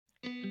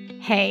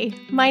Hey,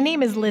 my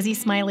name is Lizzie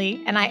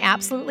Smiley, and I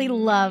absolutely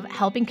love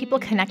helping people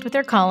connect with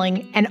their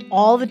calling and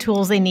all the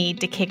tools they need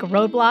to kick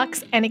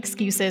roadblocks and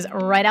excuses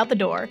right out the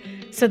door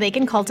so they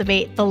can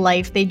cultivate the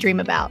life they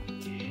dream about.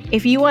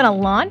 If you want to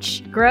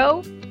launch,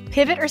 grow,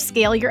 pivot, or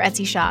scale your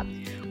Etsy shop,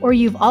 or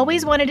you've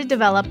always wanted to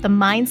develop the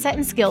mindset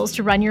and skills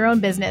to run your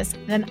own business,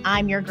 then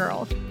I'm your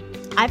girl.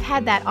 I've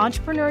had that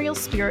entrepreneurial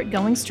spirit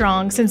going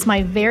strong since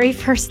my very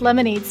first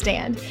lemonade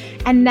stand,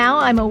 and now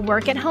I'm a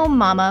work-at-home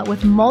mama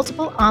with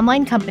multiple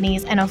online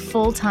companies and a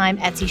full-time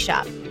Etsy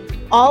shop,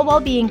 all while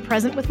being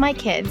present with my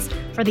kids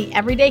for the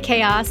everyday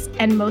chaos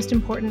and most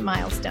important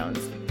milestones.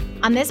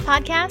 On this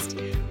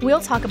podcast, we'll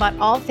talk about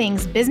all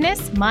things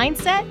business,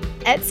 mindset,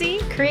 Etsy,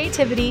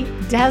 creativity,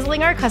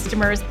 dazzling our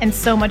customers, and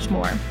so much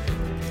more.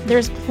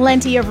 There's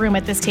plenty of room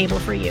at this table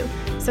for you,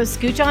 so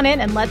scooch on in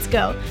and let's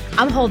go.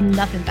 I'm holding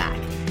nothing back.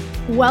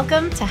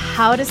 Welcome to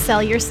How to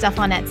Sell Your Stuff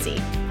on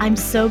Etsy. I'm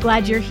so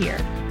glad you're here.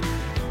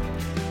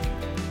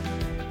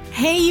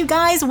 Hey, you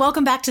guys,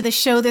 welcome back to the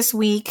show this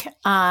week.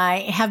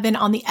 I have been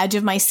on the edge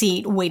of my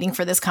seat waiting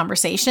for this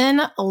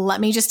conversation. Let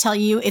me just tell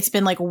you, it's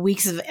been like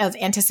weeks of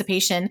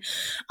anticipation.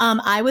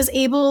 I was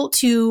able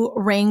to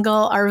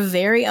wrangle our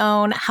very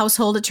own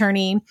household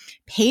attorney,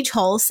 Paige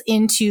Hulse,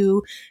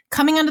 into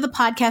coming onto the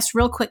podcast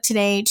real quick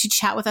today to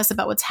chat with us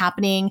about what's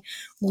happening,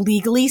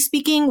 legally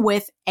speaking,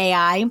 with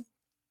AI.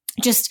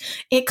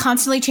 It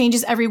constantly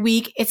changes every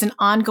week. It's an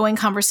ongoing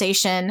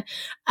conversation.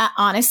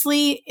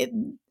 Honestly,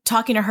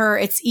 talking to her,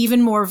 it's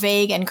even more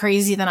vague and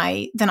crazy than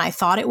I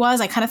thought it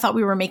was. I kind of thought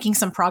we were making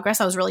some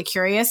progress. I was really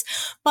curious,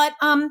 but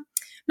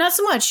not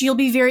so much. You'll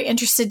be very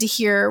interested to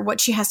hear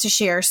what she has to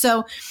share.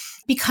 So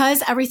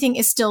because everything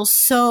is still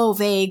so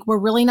vague, we're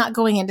really not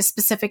going into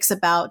specifics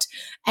about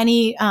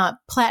any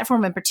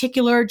platform in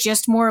particular,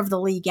 just more of the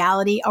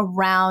legality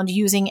around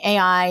using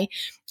AI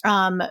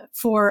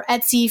for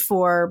Etsy,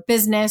 for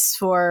business,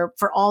 for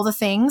all the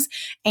things.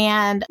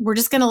 And we're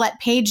just going to let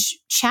Paige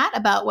chat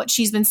about what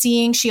she's been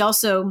seeing. She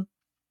also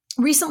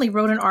recently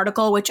wrote an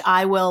article, which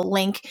I will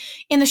link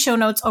in the show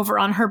notes over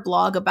on her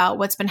blog about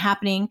what's been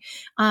happening.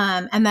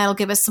 And that'll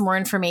give us some more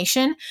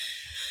information.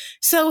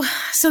 So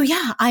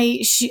yeah,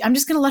 I'm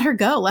just going to let her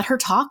go, let her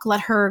talk,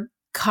 let her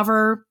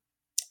cover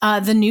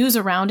the news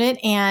around it.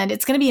 And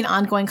it's going to be an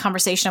ongoing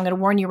conversation. I'm going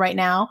to warn you right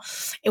now.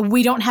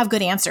 We don't have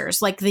good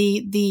answers. Like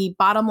the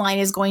bottom line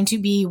is going to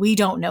be, we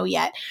don't know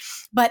yet,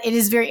 but it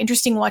is very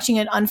interesting watching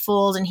it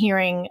unfold and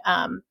hearing,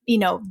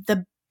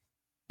 the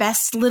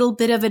best little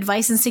bit of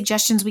advice and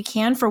suggestions we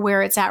can for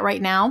where it's at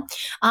right now.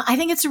 I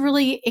think it's a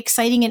really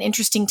exciting and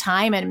interesting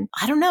time. And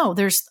I don't know,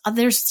 there's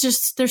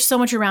so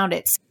much around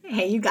it.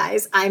 Hey, you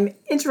guys, I'm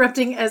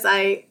interrupting as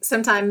I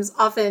sometimes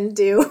often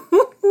do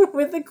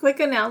with a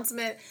quick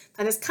announcement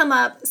that has come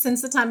up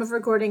since the time of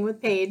recording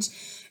with Paige.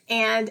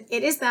 And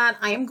it is that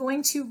I am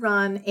going to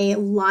run a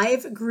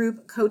live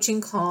group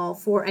coaching call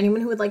for anyone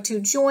who would like to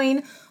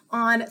join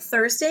on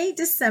Thursday,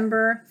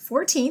 December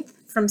 14th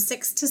from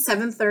 6 to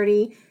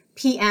 7:30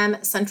 p.m.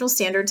 Central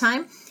Standard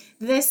Time.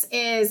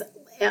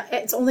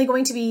 It's only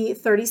going to be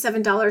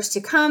 $37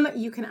 to come.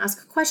 You can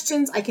ask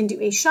questions. I can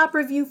do a shop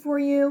review for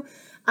you.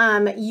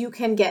 You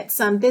can get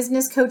some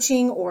business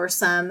coaching or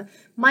some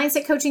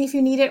mindset coaching if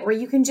you need it, or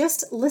you can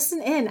just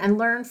listen in and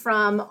learn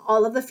from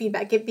all of the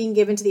feedback being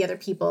given to the other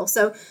people.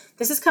 So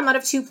this has come out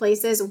of two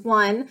places.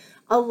 One,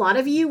 a lot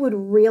of you would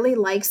really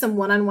like some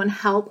one-on-one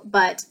help,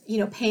 but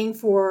paying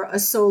for a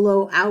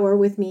solo hour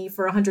with me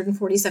for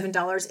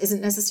 $147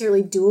 isn't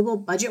necessarily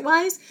doable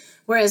budget-wise,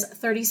 whereas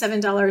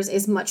 $37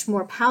 is much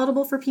more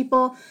palatable for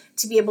people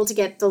to be able to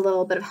get the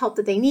little bit of help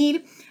that they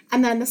need.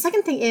 And then the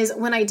second thing is,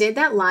 when I did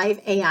that live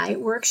AI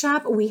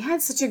workshop, we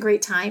had such a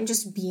great time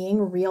just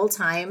being real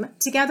time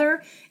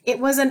together. It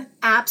was an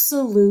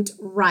absolute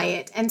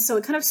riot. And so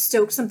it kind of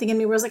stoked something in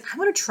me where I was like, I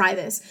want to try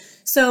this.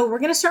 So we're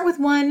going to start with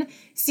one,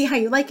 see how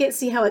you like it,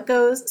 see how it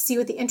goes, see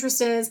what the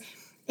interest is.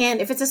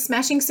 And if it's a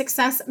smashing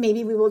success,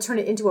 maybe we will turn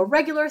it into a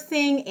regular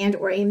thing and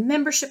or a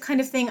membership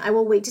kind of thing. I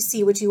will wait to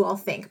see what you all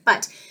think.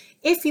 But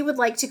if you would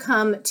like to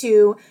come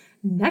to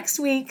next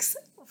week's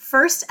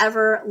first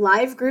ever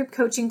live group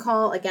coaching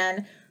call,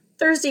 again,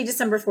 Thursday,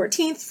 December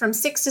 14th from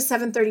 6 to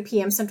 7:30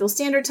 p.m. Central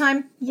Standard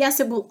Time. Yes,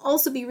 it will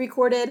also be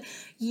recorded.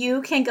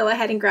 You can go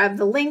ahead and grab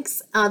the link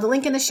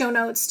in the show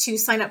notes to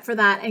sign up for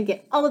that and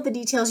get all of the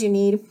details you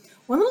need.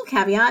 One little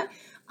caveat,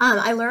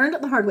 I learned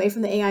the hard way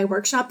from the AI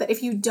workshop that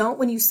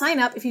when you sign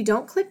up, if you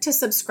don't click to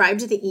subscribe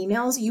to the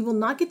emails, you will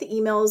not get the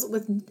emails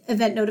with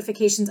event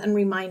notifications and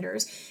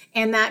reminders.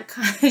 And that,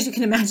 as you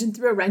can imagine,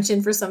 threw a wrench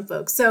in for some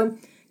folks. So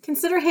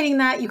consider hitting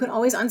that. You can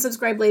always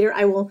unsubscribe later.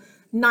 I will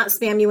not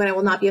spam you, and I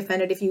will not be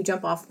offended if you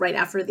jump off the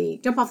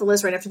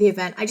list right after the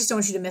event. I just don't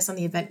want you to miss on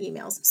the event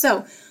emails.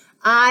 So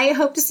I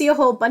hope to see a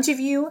whole bunch of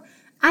you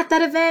at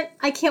that event.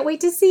 I can't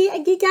wait to see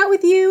and geek out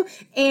with you.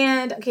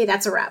 And okay,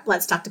 that's a wrap.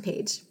 Let's talk to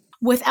Paige.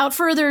 Without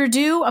further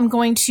ado, I'm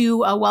going to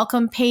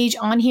welcome Paige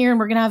on here, and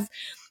we're going to have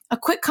a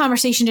quick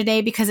conversation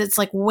today because it's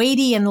like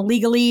weighty and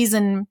legalese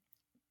and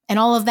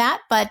all of that.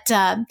 But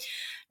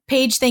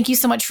Paige, thank you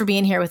so much for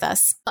being here with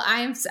us. Well,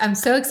 I'm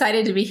so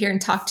excited to be here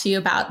and talk to you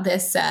about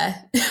this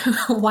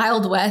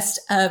wild west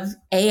of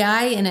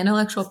AI and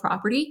intellectual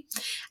property.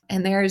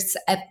 And there's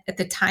at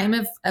the time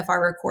of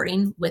our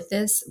recording with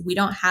this, we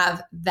don't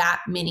have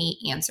that many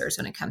answers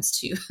when it comes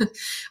to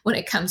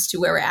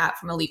where we're at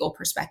from a legal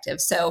perspective.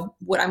 So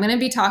what I'm going to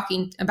be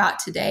talking about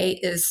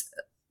today is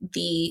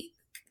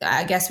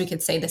I guess we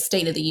could say the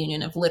state of the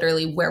union of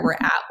literally where we're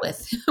at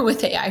with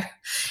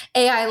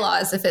AI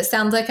laws. If it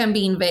sounds like I'm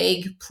being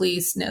vague,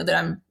 please know that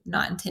I'm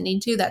not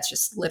intending to. That's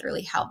just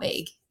literally how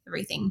vague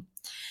everything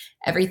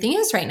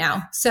is right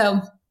now.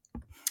 So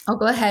I'll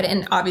go ahead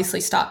and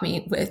obviously stop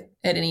me at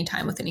any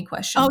time with any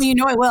questions.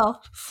 Oh, I will.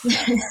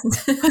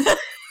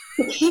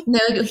 No,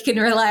 we can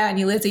rely on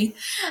you, Lizzie.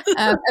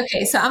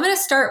 Okay, so I'm going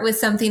to start with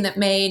something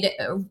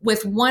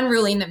with one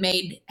ruling that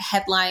made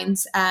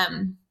headlines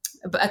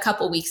a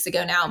couple weeks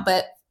ago now.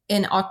 But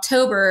in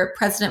October,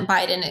 President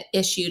Biden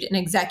issued an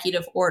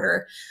executive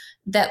order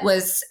that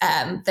was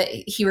that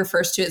he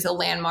refers to as a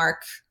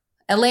landmark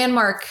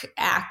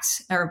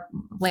act or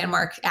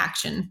landmark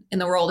action in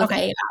the world of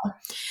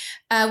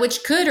AI,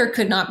 which could or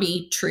could not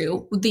be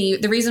true. The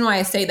reason why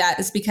I say that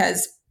is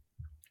because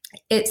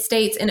it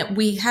states, and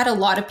we had a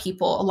lot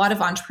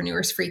of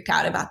entrepreneurs freak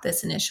out about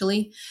this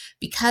initially,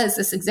 because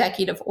this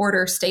executive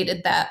order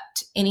stated that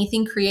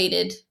anything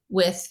created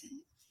with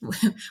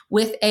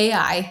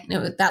AI,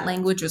 that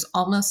language was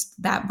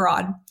almost that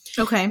broad.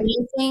 Okay.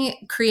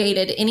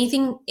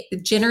 Anything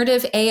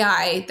generative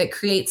AI that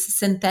creates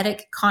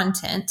synthetic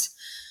content,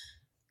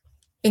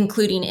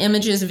 including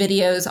images,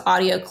 videos,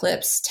 audio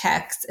clips,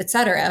 text,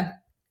 etc.,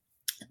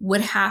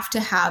 would have to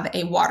have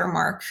a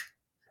watermark.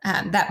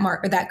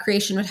 That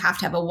creation would have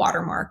to have a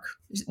watermark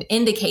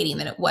indicating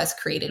that it was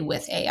created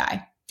with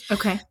AI.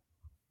 Okay.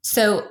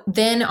 So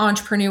then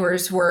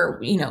entrepreneurs were,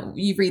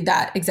 you read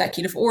that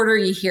executive order,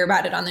 you hear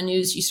about it on the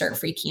news, you start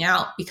freaking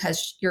out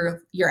because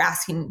you're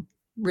asking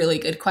really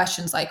good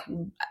questions like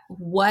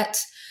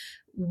what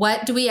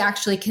do we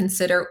actually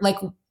consider, like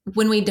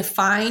when we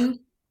define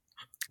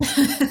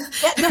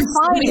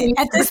define it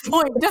at this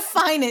point.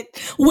 Define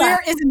it. Where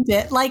isn't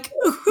it? Like,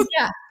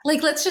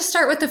 let's just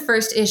start with the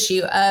first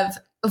issue of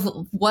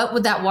what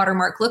would that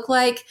watermark look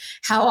like?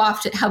 How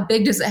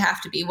big does it have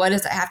to be? What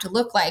does it have to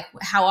look like?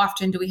 How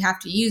often do we have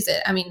to use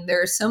it? I mean,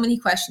 there are so many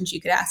questions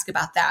you could ask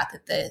about that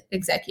the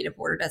executive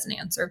order doesn't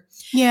answer.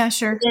 Yeah,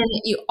 sure.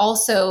 And you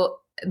also,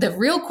 the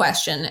real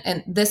question,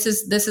 and this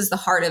is the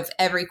heart of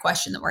every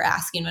question that we're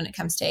asking when it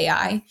comes to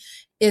AI,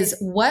 is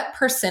what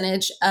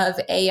percentage of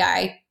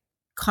AI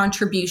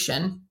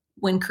contribution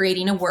when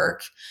creating a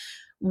work,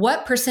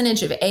 what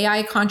percentage of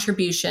AI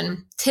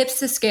contribution tips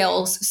the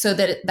scales so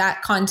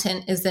that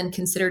content is then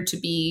considered to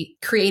be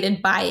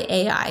created by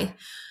AI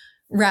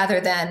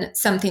rather than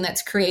something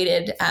that's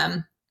created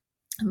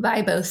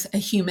by both a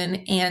human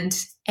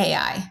and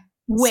AI.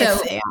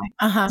 With AI.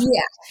 Uh-huh.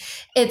 Yeah.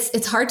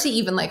 It's hard to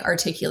even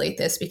articulate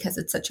this because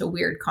it's such a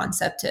weird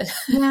concept to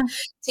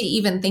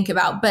even think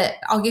about. But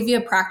I'll give you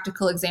a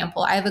practical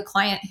example. I have a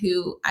client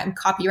who I'm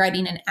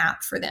copywriting an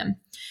app for them.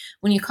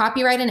 When you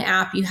copyright an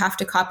app, you have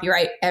to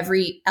copyright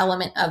every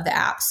element of the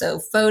app. So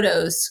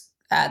photos,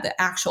 the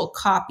actual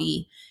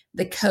copy,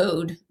 the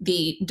code,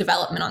 the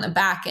development on the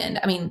back end.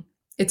 I mean,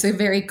 it's a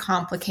very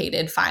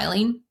complicated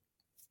filing.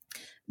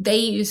 They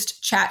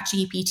used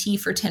ChatGPT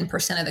for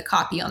 10% of the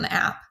copy on the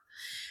app.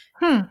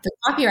 The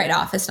Copyright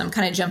Office, and I'm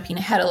kind of jumping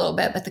ahead a little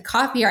bit, but the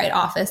Copyright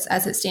Office,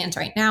 as it stands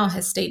right now,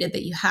 has stated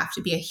that you have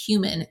to be a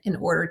human in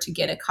order to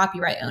get a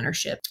copyright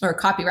ownership or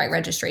copyright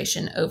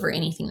registration over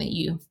anything that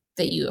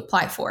you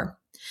apply for.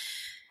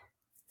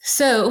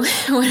 So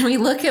when we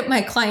look at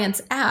my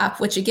client's app,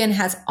 which again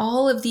has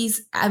all of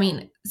these, I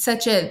mean,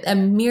 such a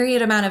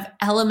myriad amount of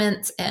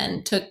elements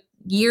and took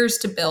years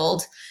to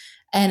build,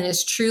 and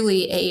is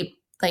truly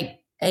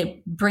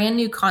a brand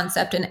new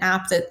concept, an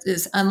app that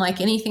is unlike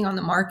anything on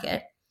the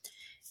market.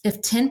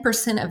 If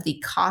 10% of the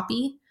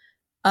copy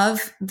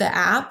of the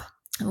app,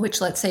 which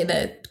let's say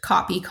the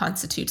copy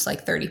constitutes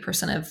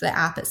 30% of the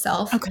app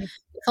itself, if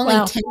only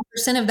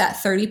 10% of that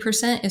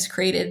 30% is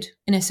created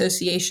in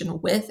association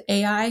with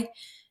AI,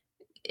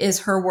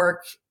 is her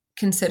work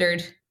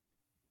considered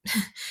not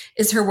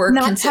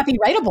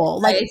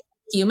copyrightable, like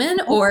human,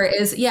 or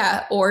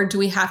or do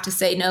we have to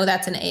say no,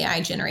 that's an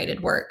AI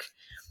generated work?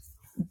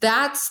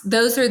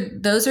 Those are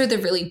the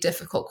really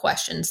difficult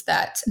questions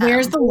that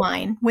where's the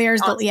line?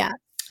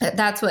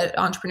 That's what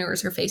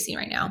entrepreneurs are facing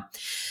right now.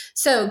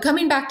 So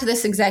coming back to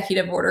this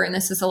executive order, and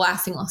this is the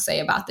last thing I'll say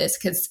about this,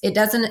 because it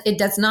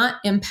does not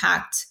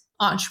impact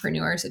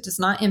entrepreneurs. It does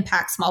not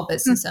impact small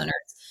business owners.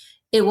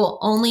 It will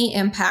only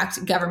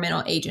impact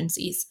governmental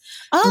agencies.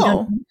 Oh. We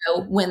don't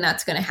know when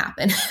that's going to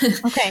happen.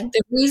 Okay.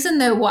 The reason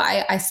though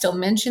why I still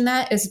mention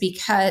that is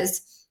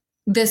because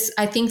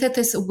I think that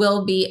this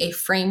will be a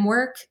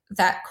framework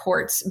that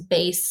courts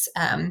base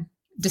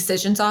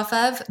decisions off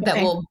of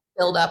that will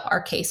build up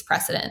our case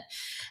precedent.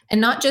 And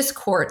not just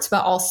courts,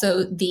 but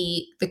also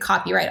the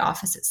Copyright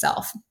Office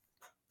itself.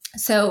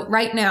 So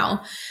right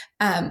now,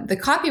 the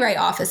Copyright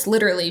Office,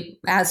 literally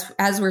as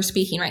we're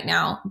speaking right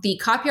now, the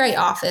Copyright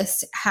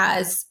Office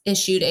has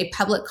issued a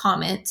public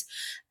comment.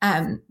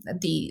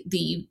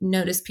 The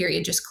notice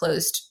period just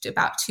closed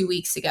about 2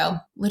 weeks ago.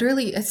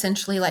 Literally,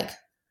 essentially, like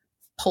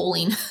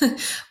polling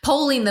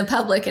the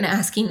public and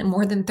asking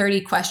more than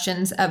 30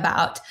 questions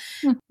about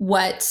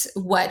what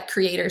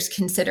creators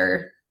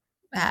consider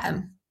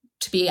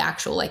to be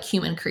actual like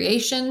human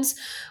creations,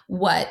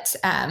 what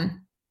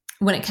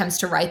when it comes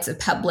to rights of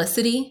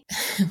publicity,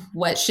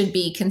 what should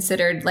be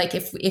considered, like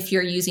if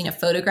you're using a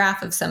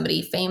photograph of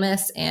somebody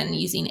famous and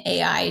using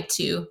AI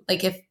to,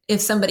 like if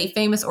somebody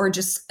famous or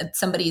just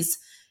somebody's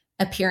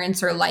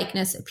appearance or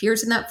likeness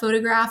appears in that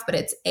photograph, but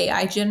it's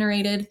AI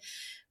generated,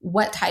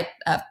 what type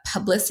of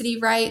publicity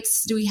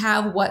rights do we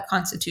have? What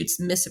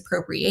constitutes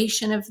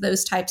misappropriation of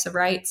those types of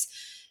rights?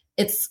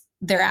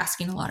 They're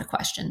asking a lot of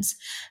questions.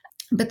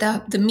 But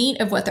the meat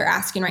of what they're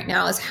asking right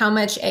now is how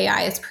much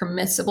AI is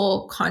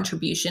permissible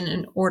contribution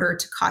in order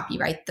to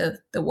copyright the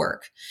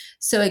work.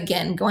 So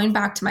again, going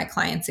back to my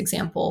client's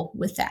example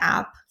with the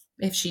app,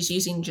 if she's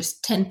using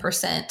just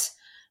 10%,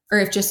 or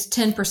if just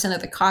 10%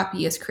 of the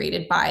copy is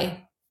created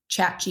by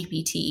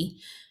ChatGPT,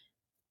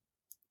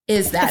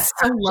 is that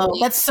so low?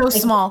 That's so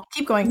small.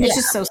 Keep going. It's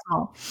just so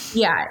small.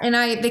 Yeah. And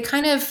they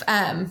kind of,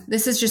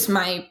 this is just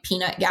my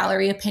peanut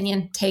gallery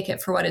opinion, take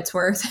it for what it's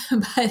worth.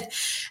 But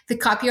the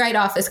Copyright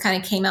Office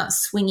kind of came out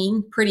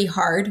swinging pretty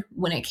hard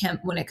when it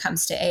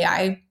comes to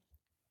AI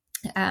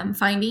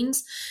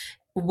findings,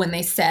 when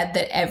they said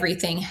that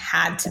everything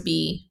had to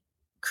be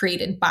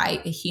created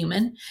by a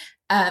human.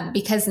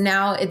 Because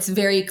now it's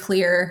very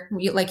clear,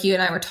 like you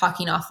and I were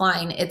talking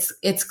offline,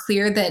 it's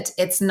clear that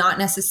it's not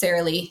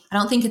necessarily, I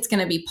don't think it's going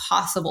to be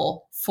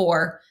possible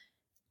for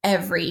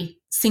every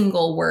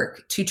single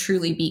work to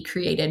truly be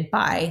created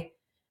by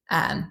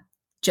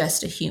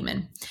just a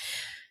human.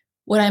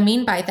 What I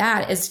mean by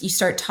that is you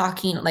start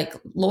talking like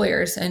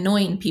lawyers,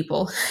 annoying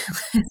people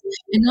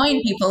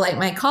like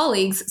my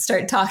colleagues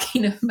start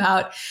talking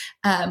about,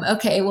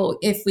 okay, well,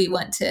 if we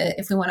want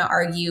to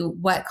argue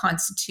what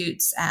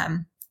constitutes,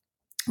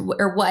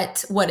 or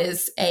what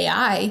is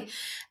AI,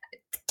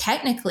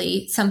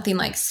 technically something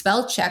like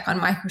spell check on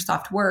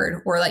Microsoft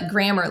Word or like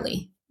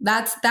Grammarly.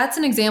 That's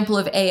an example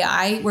of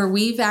AI where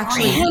we've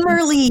actually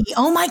Grammarly.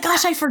 Oh my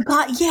gosh, I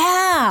forgot.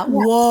 Yeah.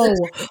 Whoa.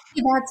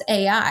 That's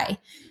AI.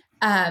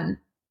 And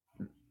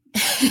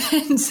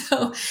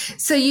so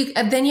you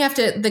have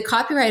to, the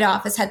Copyright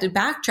Office had to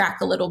backtrack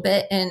a little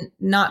bit and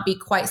not be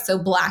quite so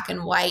black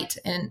and white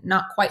and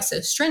not quite so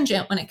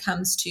stringent when it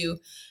comes to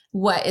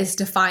what is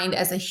defined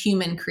as a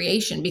human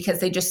creation, because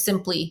they just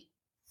simply,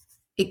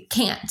 it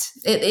can't.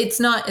 It's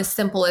not as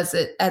simple as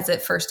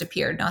it first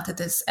appeared. Not that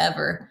this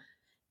ever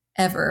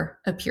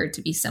appeared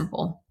to be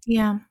simple.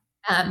 Yeah.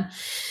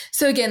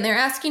 So again, they're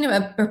asking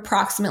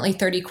approximately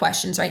 30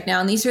 questions right now,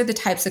 and these are the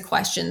types of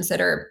questions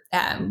that are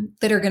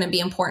going to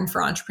be important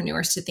for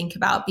entrepreneurs to think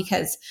about,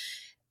 because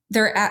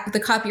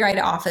the Copyright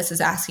Office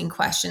is asking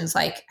questions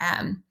like,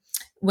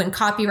 when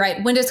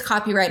does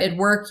copyrighted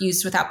work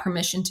used without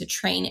permission to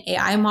train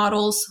AI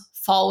models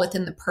fall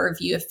within the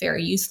purview of fair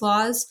use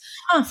laws?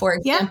 For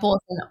example,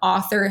 if an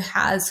author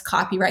has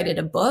copyrighted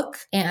a book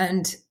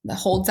and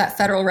holds that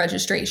federal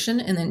registration,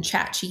 and then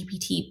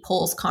ChatGPT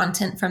pulls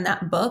content from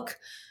that book,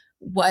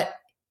 what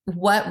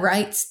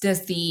rights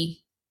does the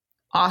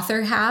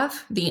author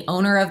have, the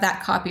owner of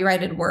that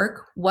copyrighted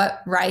work? What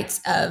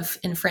rights of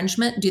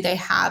infringement do they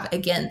have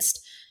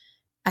against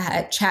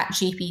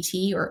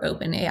ChatGPT or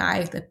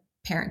OpenAI, the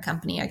parent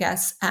company, I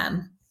guess?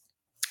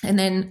 And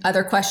then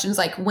other questions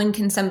like, when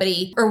can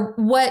somebody, or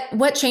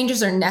what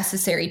changes are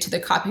necessary to the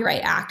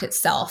Copyright Act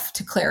itself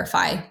to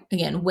clarify,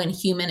 again, when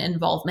human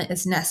involvement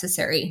is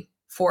necessary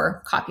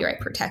for copyright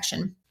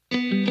protection.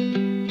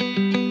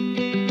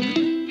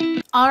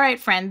 All right,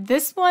 friend,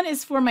 this one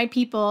is for my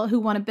people who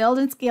want to build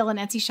and scale an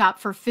Etsy shop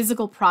for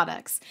physical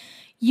products.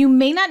 You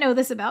may not know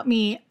this about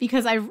me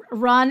because I've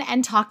run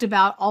and talked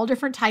about all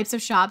different types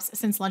of shops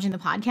since launching the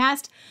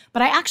podcast,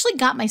 but I actually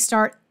got my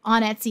start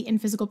on Etsy in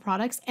physical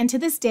products, and to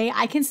this day,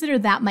 I consider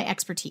that my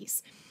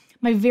expertise.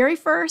 My very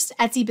first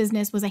Etsy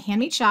business was a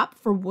handmade shop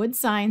for wood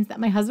signs that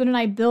my husband and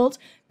I built,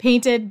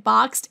 painted,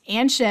 boxed,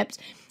 and shipped,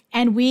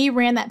 and we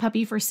ran that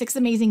puppy for 6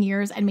 amazing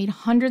years and made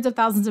hundreds of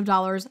thousands of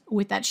dollars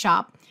with that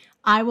shop.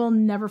 I will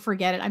never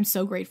forget it. I'm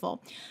so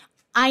grateful.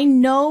 I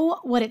know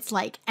what it's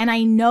like, and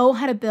I know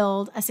how to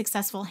build a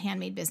successful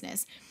handmade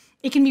business.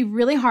 It can be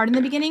really hard in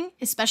the beginning,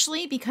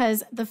 especially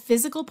because the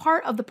physical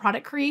part of the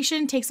product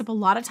creation takes up a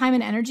lot of time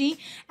and energy.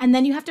 And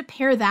then you have to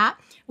pair that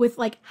with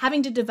like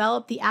having to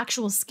develop the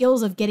actual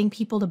skills of getting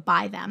people to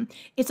buy them.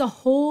 It's a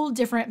whole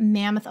different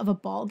mammoth of a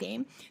ball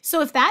game. So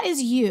if that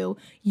is you,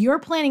 you're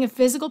planning a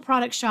physical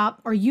product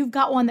shop, or you've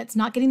got one that's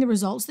not getting the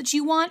results that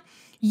you want,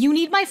 you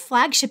need my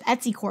flagship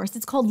Etsy course.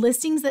 It's called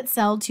Listings That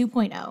Sell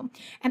 2.0.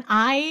 And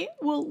I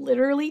will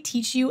literally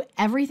teach you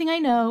everything I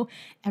know,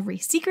 every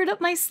secret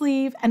up my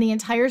sleeve, and the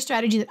entire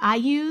strategy that I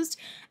used.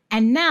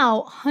 And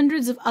now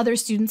hundreds of other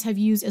students have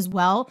used as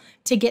well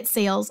to get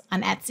sales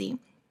on Etsy.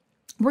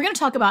 We're going to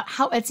talk about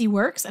how Etsy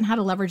works and how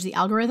to leverage the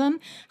algorithm,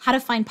 how to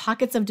find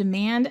pockets of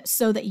demand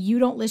so that you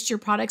don't list your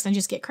products and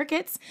just get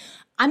crickets.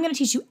 I'm going to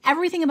teach you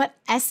everything about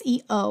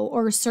SEO,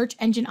 or search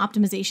engine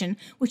optimization,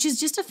 which is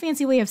just a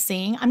fancy way of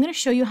saying I'm going to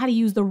show you how to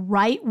use the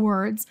right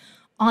words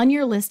on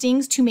your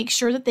listings to make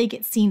sure that they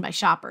get seen by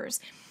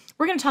shoppers.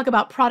 We're going to talk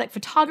about product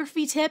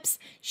photography tips,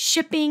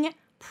 shipping,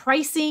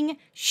 pricing,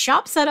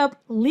 shop setup,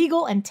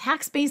 legal and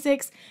tax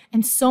basics,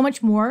 and so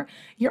much more.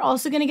 You're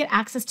also going to get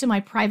access to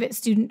my private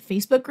student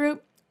Facebook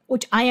group,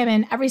 which I am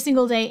in every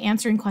single day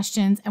answering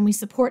questions, and we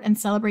support and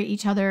celebrate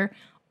each other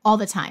all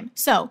the time.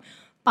 So,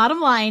 bottom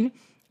line,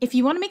 if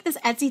you want to make this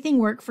Etsy thing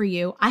work for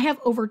you, I have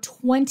over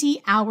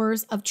 20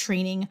 hours of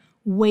training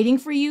waiting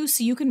for you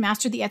so you can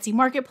master the Etsy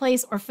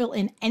marketplace or fill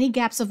in any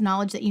gaps of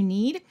knowledge that you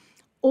need.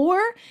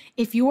 Or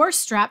if you are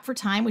strapped for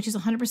time, which is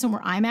 100%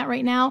 where I'm at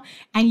right now,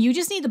 and you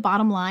just need the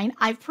bottom line,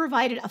 I've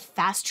provided a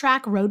fast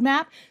track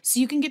roadmap so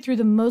you can get through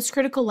the most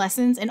critical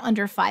lessons in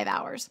under 5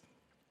 hours.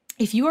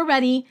 If you are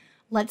ready,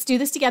 let's do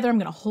this together. I'm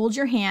going to hold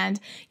your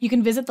hand. You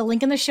can visit the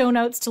link in the show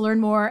notes to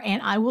learn more,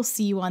 and I will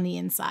see you on the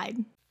inside.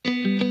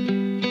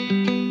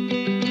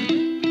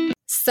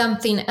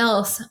 Something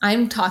else.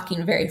 I'm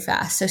talking very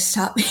fast, so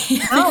stop me.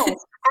 Oh,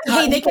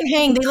 hey, they can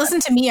hang. They listen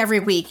to me every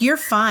week. You're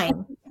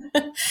fine.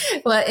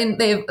 Well, and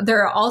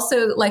there are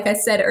also, like I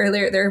said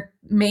earlier, there are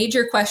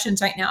major questions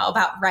right now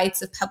about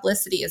rights of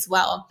publicity as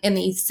well. In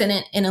the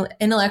Senate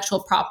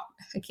Intellectual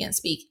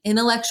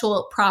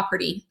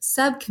Property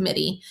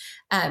Subcommittee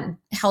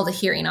held a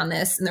hearing on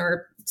this, and there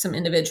were some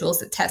individuals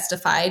that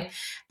testified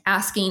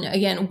asking,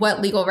 again,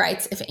 what legal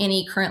rights, if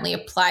any, currently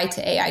apply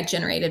to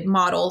AI-generated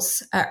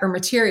models or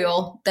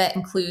material that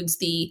includes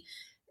the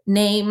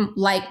name,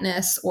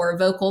 likeness, or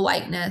vocal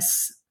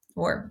likeness,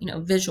 or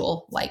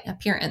visual like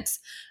appearance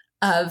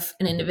of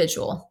an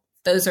individual.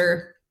 Those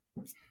are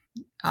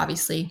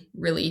obviously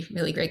really,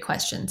 really great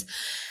questions.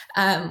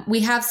 We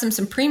have some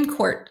Supreme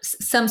Court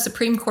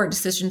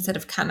decisions that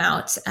have come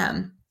out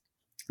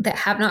that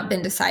have not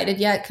been decided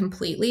yet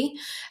completely,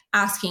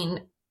 asking,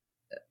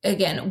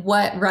 again,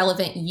 what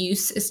relevant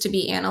use is to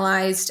be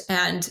analyzed,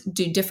 and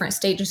do different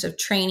stages of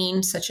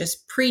training, such as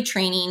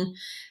pre-training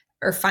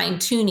or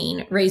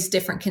fine-tuning, raise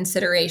different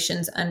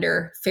considerations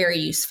under fair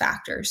use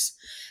factors.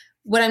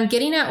 What I'm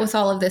getting at with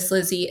all of this,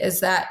 Lizzie, is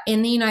that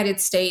in the United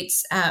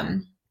States,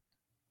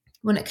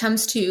 when it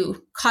comes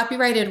to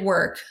copyrighted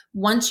work,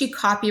 once you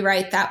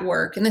copyright that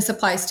work, and this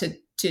applies to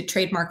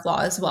trademark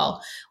law as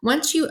well,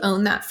 once you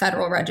own that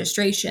federal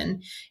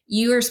registration,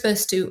 you are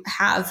supposed to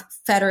have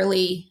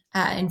federally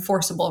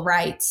enforceable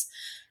rights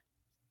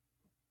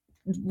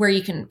where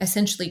you can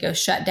essentially go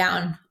shut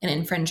down an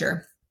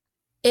infringer.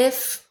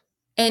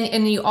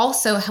 And you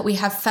also, we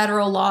have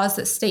federal laws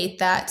that state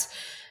that,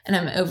 and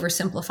I'm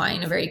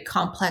oversimplifying a very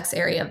complex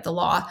area of the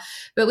law,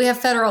 but we have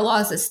federal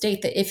laws that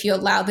state that if you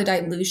allow the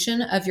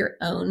dilution of your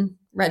own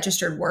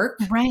registered work,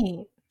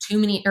 right,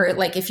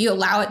 if you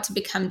allow it to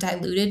become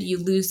diluted,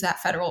 you lose that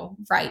federal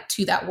right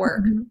to that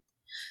work. Mm-hmm.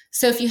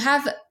 So if you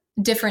have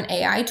different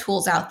AI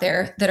tools out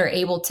there that are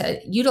able to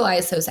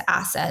utilize those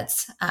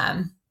assets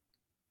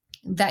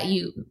that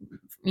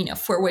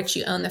for which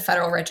you own the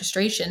federal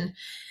registration,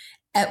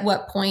 at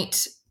what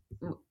point,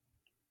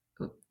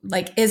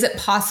 is it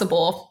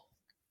possible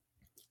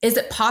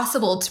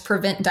to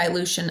prevent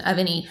dilution of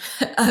any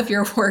of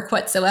your work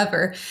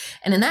whatsoever?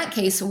 And in that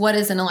case, what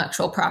is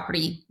intellectual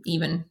property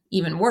even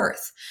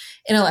worth?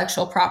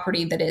 Intellectual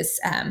property that is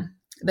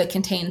that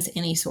contains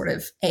any sort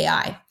of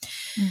AI.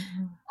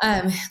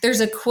 Mm-hmm.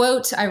 There's a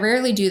quote, I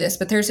rarely do this,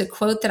 but there's a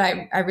quote that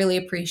I really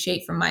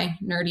appreciate from my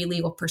nerdy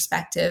legal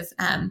perspective,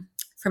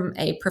 from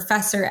a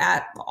professor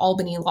at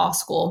Albany Law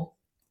School,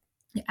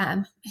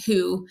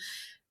 who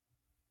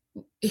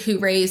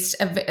raised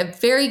a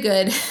very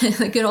good,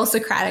 the good old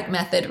Socratic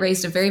method,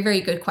 raised a very,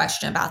 very good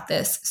question about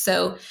this.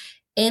 So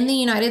in the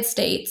United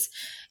States,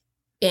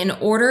 in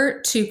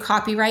order to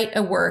copyright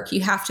a work,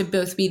 you have to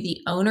both be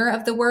the owner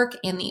of the work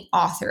and the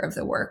author of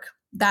the work.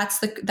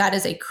 That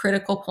is a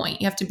critical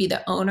point. You have to be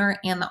the owner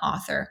and the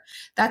author.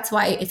 That's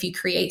why if you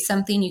create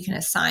something, you can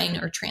assign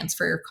or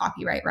transfer your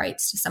copyright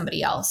rights to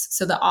somebody else.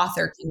 So the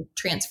author can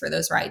transfer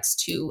those rights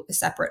to a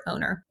separate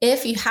owner.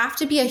 If you have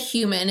to be a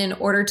human in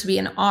order to be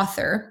an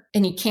author,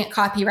 and you can't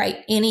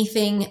copyright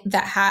anything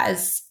that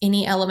has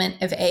any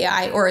element of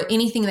AI, or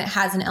anything that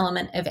has an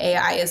element of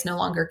AI is no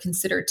longer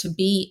considered to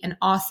be an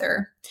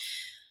author.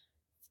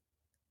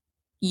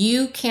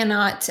 You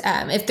cannot,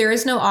 if there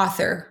is no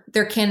author,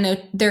 there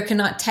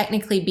cannot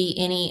technically be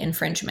any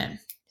infringement.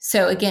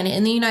 So again,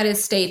 in the United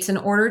States, in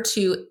order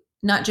to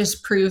not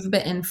just prove,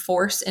 but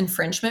enforce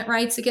infringement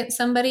rights against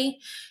somebody,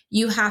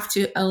 you have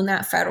to own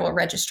that federal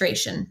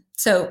registration.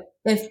 So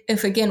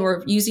if again,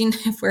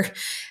 if we're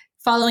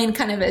following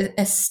kind of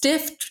a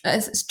stiff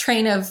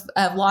train of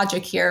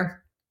logic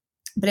here,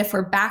 but if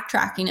we're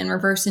backtracking and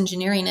reverse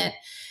engineering it,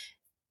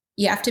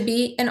 you have to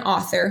be an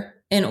author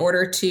in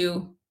order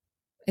to,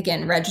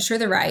 again, register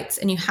the rights,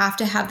 and you have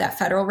to have that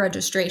federal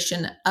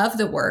registration of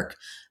the work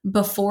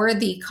before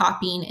the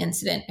copying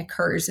incident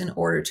occurs in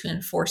order to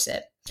enforce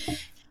it.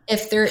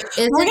 if there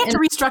isn't, we're going to have to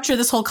restructure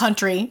this whole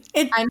country.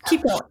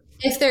 Keep going.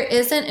 If there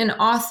isn't an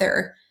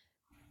author,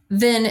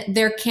 then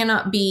there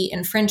cannot be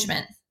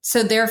infringement.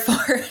 So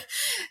therefore,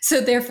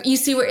 you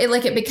see where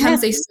it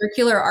becomes a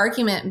circular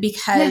argument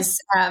because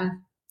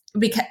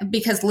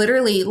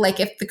literally, like,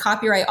 if the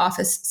Copyright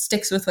Office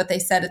sticks with what they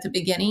said at the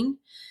beginning,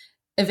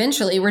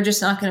 eventually we're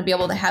just not going to be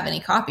able to have any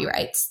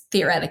copyrights.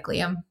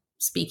 Theoretically, I'm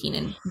speaking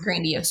in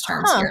grandiose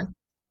terms here.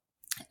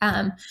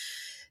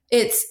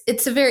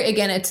 It's a very,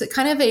 again, it's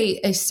kind of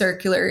a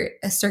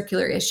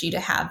circular issue to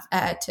have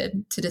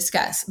to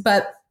discuss.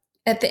 But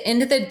at the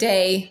end of the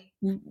day,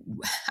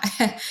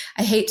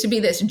 I hate to be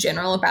this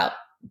general about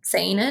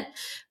saying it,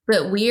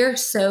 but we are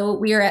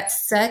at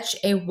such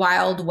a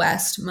Wild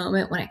West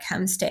moment when it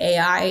comes to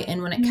AI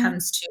and when it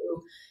comes to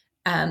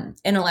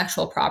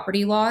intellectual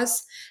property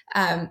laws.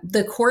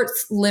 The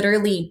courts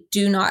literally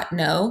do not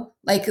know.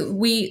 Like,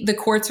 the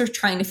courts are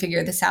trying to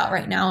figure this out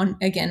right now. And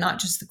again, not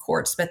just the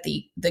courts, but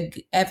the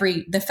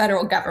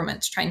federal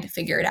government's trying to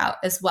figure it out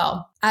as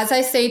well. As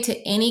I say to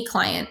any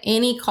client,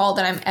 any call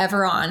that I'm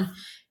ever on,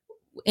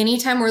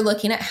 anytime we're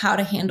looking at how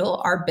to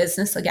handle our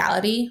business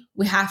legality,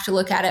 we have to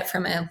look at it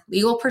from a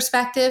legal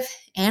perspective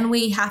and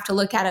we have to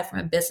look at it from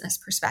a business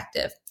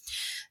perspective.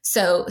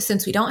 So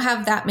since we don't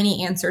have that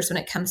many answers when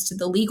it comes to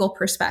the legal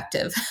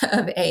perspective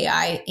of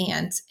AI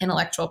and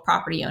intellectual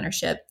property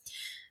ownership,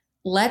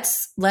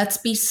 let's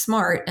be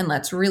smart and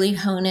let's really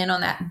hone in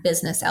on that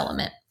business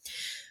element.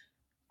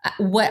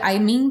 What I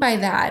mean by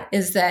that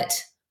is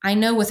that I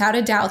know without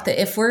a doubt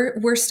that if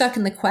we're stuck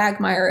in the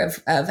quagmire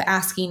of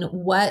asking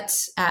what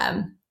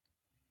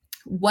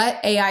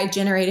AI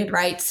generated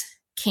rights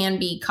can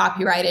be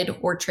copyrighted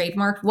or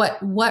trademarked,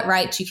 what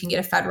rights you can get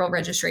a federal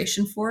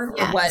registration for,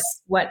 or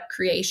what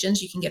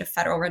creations you can get a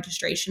federal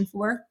registration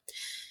for.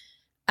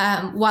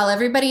 While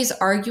everybody's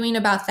arguing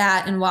about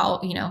that, and while,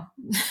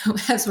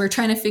 as we're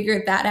trying to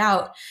figure that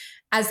out,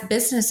 as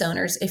business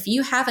owners, if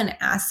you have an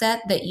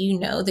asset that you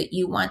know that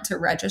you want to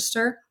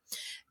register,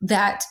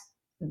 that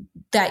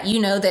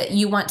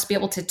you want to be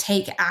able to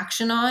take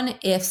action on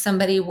if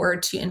somebody were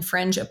to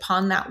infringe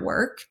upon that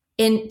work,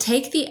 and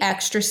take the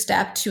extra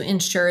step to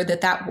ensure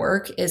that that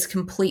work is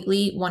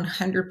completely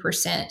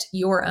 100%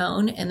 your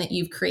own and that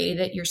you've created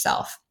it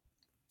yourself.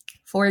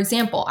 For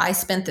example, I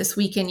spent this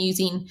weekend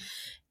using,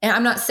 and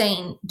I'm not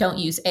saying don't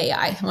use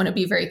AI. I want to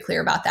be very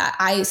clear about that.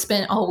 I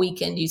spent all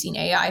weekend using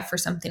AI for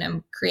something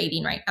I'm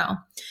creating right now,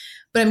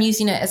 but I'm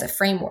using it as a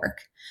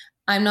framework.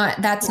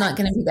 That's not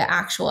going to be the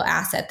actual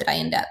asset that I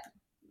end up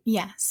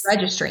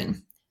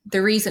registering.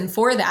 The reason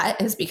for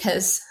that is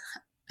because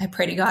I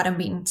pray to God I'm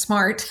being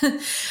smart,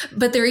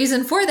 but the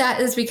reason for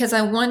that is because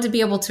I want to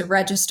be able to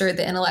register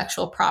the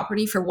intellectual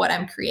property for what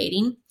I'm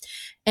creating.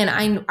 And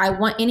I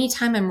want,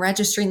 anytime I'm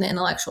registering the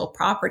intellectual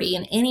property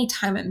and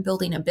anytime I'm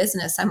building a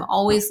business, I'm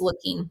always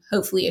looking,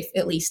 hopefully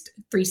at least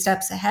 3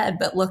 steps ahead,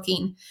 but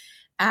looking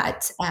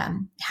at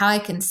how I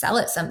can sell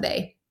it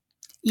someday.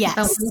 Yes. If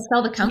I want to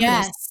sell the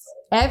company,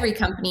 every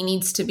company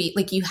needs to be,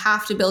 like, you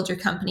have to build your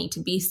company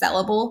to be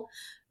sellable,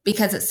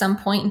 because at some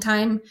point in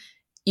time,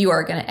 you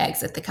are going to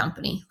exit the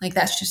company. Like,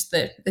 that's just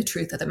the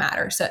truth of the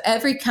matter. So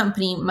every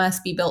company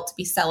must be built to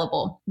be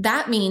sellable.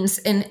 That means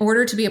in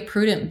order to be a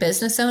prudent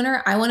business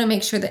owner, I want to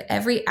make sure that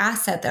every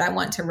asset that I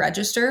want to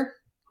register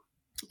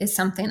is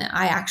something that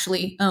I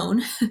actually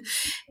own.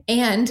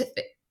 And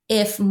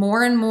if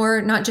more and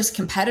more, not just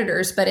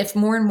competitors, but if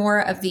more and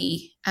more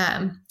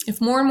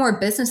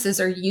businesses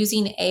are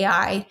using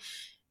AI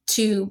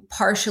to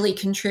partially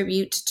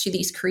contribute to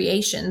these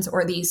creations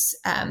or these,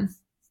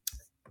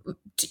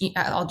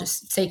 I'll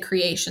just say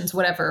creations,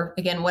 whatever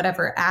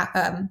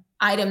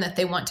item that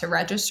they want to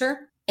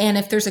register. And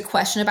if there's a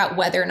question about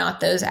whether or not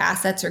those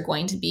assets are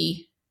going to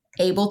be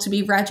able to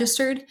be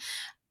registered,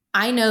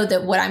 I know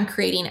that what I'm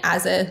creating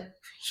as a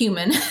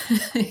human,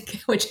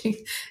 which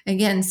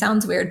again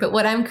sounds weird, but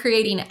what I'm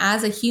creating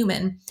as a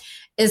human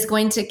is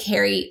going to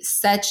carry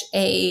such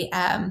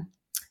an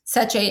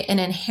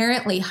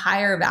inherently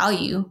higher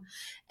value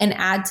and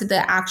add to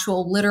the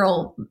actual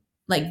literal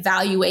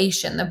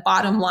valuation, the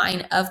bottom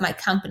line of my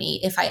company,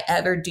 if I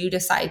ever do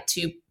decide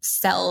to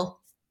sell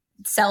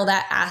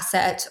that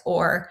asset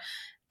or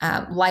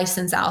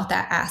license out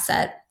that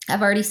asset.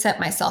 I've already set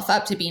myself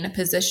up to be in a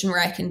position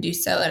where I can do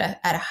so at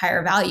a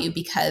higher value,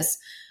 because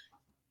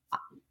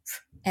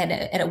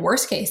at a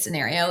worst case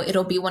scenario,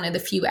 it'll be one of the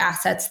few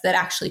assets that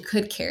actually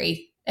could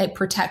carry a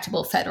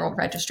protectable federal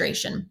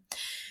registration.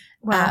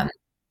 Wow.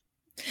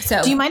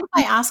 So do you mind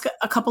if I ask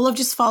a couple of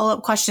just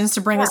follow-up questions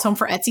to bring us home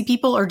for Etsy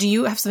people, or do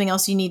you have something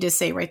else you need to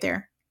say right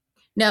there?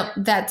 No,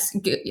 that's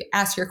good.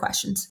 Ask your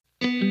questions.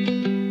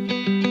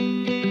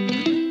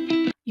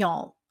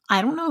 Y'all,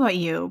 I don't know about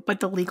you, but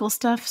the legal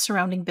stuff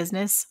surrounding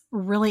business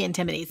really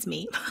intimidates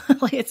me.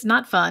 It's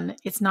not fun.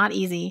 It's not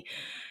easy.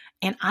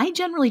 And I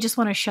generally just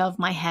want to shove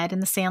my head in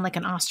the sand like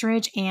an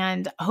ostrich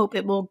and hope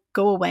it will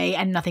go away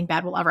and nothing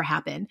bad will ever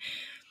happen.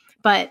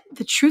 But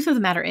the truth of the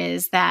matter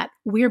is that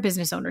we're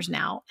business owners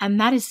now,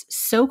 and that is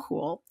so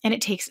cool. And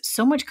it takes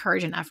so much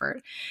courage and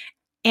effort.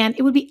 And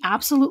it would be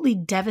absolutely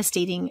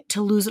devastating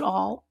to lose it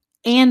all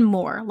and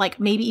more, like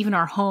maybe even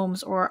our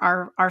homes or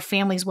our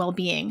family's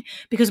well-being,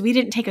 because we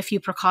didn't take a few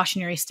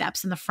precautionary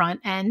steps in the front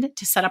end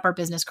to set up our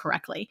business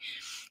correctly.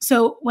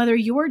 So whether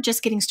you're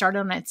just getting started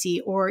on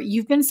Etsy or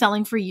you've been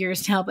selling for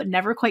years now but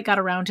never quite got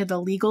around to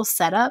the legal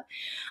setup,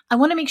 I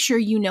want to make sure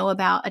you know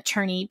about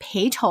attorney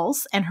Paige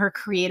Hulse and her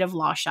creative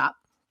law shop.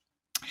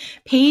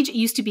 Paige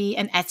used to be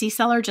an Etsy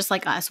seller just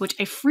like us, which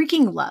I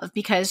freaking love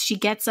because she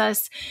gets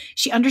us,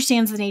 she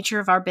understands the nature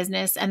of our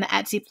business and the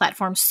Etsy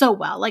platform so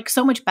well, like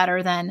so much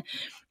better than,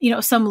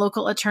 some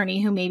local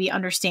attorney who maybe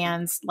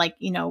understands like,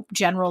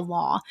 general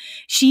law.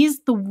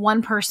 She's the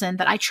one person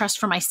that I trust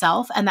for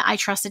myself and that I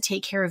trust to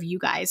take care of you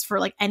guys for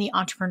like any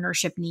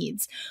entrepreneurship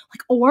needs.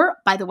 Like, or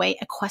by the way,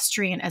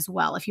 equestrian as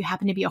well. If you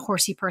happen to be a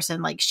horsey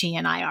person like she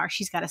and I are,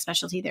 she's got a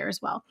specialty there as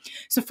well.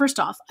 So first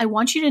off, I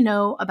want you to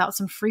know about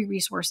some free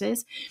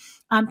resources.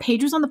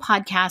 Paige was on the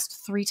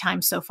podcast 3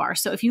 times so far.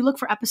 So if you look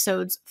for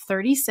episodes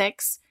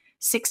 36,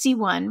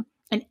 61,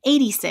 and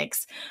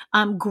 86,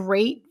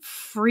 great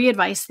free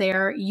advice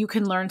there. You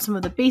can learn some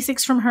of the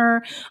basics from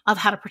her of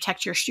how to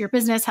protect your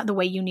business, the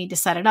way you need to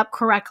set it up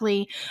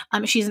correctly.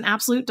 She's an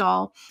absolute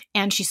doll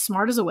and she's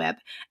smart as a whip.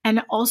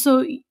 And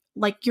also,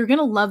 like, you're going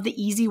to love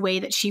the easy way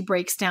that she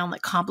breaks down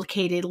like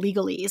complicated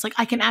legalese. Like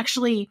I can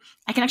actually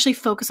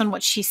focus on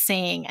what she's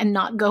saying and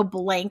not go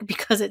blank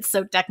because it's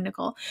so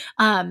technical.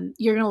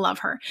 You're going to love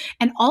her.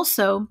 And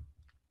also,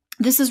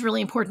 this is really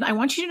important. I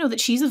want you to know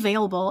that she's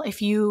available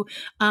if you,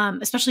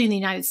 especially in the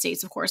United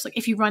States, of course, like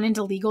if you run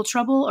into legal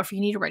trouble or if you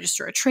need to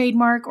register a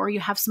trademark or you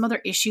have some other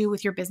issue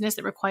with your business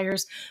that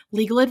requires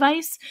legal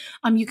advice,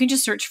 you can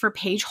just search for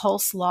Paige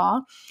Hulse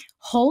Law.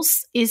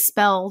 Hulse is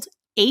spelled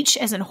H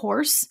as in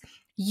horse,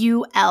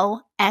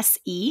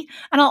 ULSE.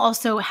 And I'll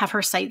also have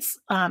her sites,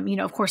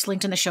 of course,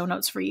 linked in the show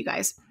notes for you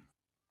guys.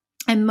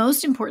 And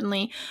most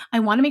importantly,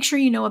 I want to make sure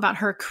you know about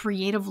her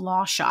creative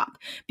law shop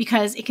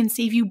because it can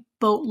save you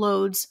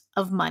boatloads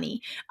of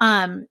money.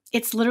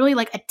 It's literally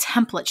like a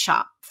template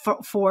shop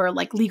for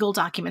like legal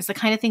documents, the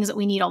kind of things that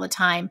we need all the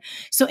time.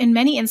 So in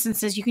many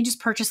instances, you can just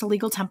purchase a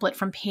legal template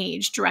from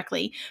Paige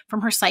directly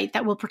from her site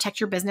that will protect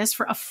your business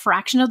for a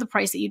fraction of the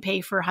price that you'd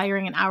pay for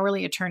hiring an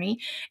hourly attorney.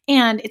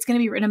 And it's going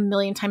to be written a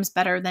million times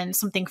better than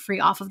something free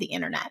off of the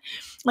internet.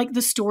 Like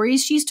the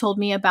stories she's told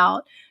me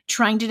about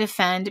trying to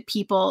defend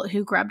people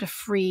who grabbed a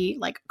free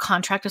like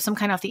contract of some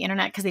kind off the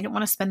internet because they didn't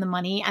want to spend the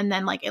money. And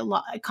then like it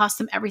cost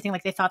them everything.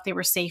 Like they thought they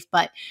were safe,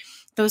 but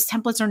those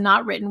templates are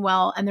not written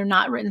well and they're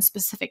not written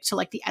specific to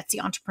like the Etsy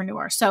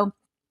entrepreneur. So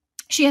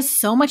she has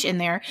so much in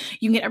there.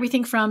 You can get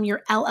everything from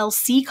your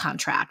LLC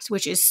contract,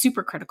 which is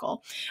super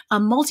critical,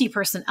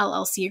 multi-person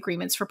LLC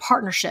agreements for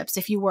partnerships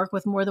if you work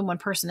with more than one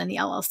person in the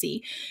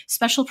LLC,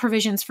 special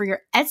provisions for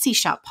your Etsy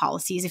shop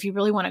policies if you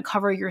really want to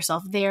cover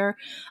yourself there,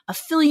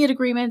 affiliate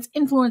agreements,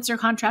 influencer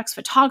contracts,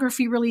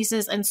 photography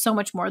releases, and so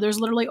much more. There's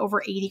literally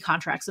over 80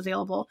 contracts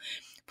available.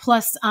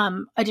 Plus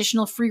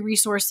additional free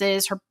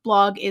resources. Her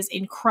blog is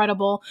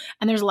incredible.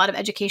 And there's a lot of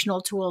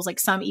educational tools, like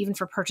some even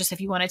for purchase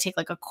if you want to take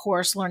like a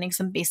course learning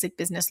some basic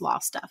business law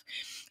stuff.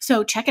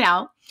 So check it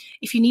out.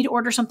 If you need to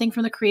order something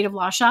from the Creative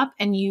Law Shop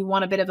and you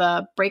want a bit of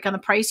a break on the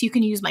price, you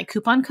can use my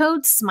coupon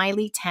code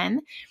SMILEY10.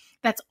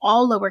 That's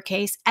all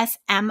lowercase,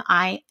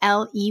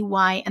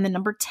 SMILEY and the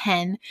number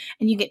 10,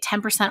 and you get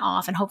 10%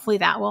 off, and hopefully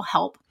that will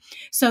help.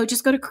 So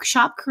just go to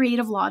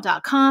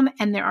shopcreativelaw.com,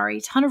 and there are a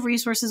ton of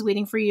resources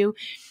waiting for you.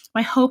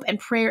 My hope and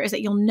prayer is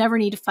that you'll never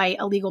need to fight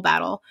a legal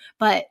battle,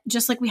 but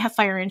just like we have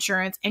fire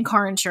insurance and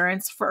car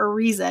insurance for a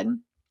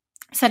reason,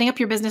 setting up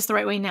your business the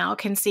right way now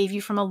can save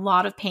you from a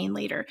lot of pain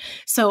later.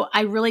 So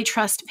I really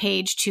trust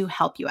Paige to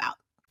help you out.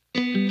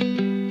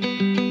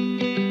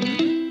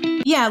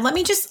 Yeah, let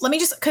me just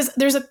because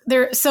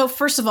so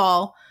first of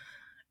all,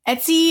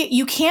 Etsy,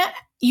 you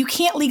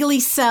can't legally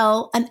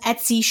sell an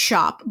Etsy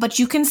shop, but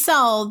you can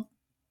sell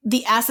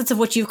the assets of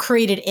what you've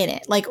created in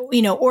it, like,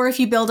 or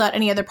if you build out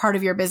any other part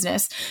of your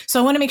business. So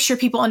I want to make sure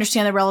people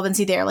understand the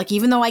relevancy there. Like,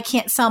 even though I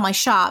can't sell my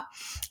shop,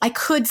 I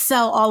could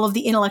sell all of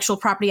the intellectual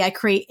property I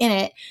create in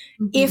it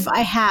if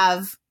I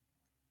have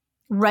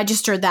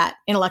registered that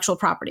intellectual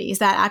property. Is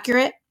that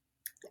accurate?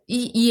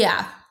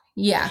 Yeah.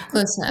 Yeah,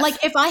 close enough.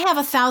 Like if I have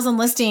 1,000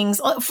 listings,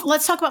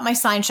 let's talk about my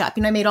sign shop.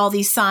 I made all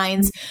these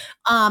signs.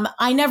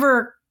 I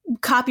never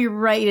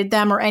copyrighted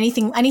them or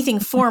anything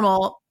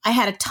formal. I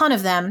had a ton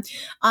of them.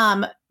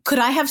 Could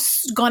I have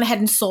gone ahead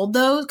and sold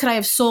those? Could I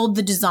have sold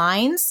the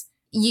designs?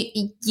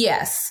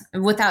 Yes,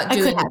 without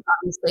doing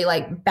obviously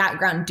like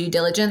background due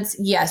diligence.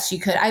 Yes, you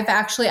could. I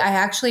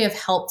actually have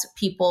helped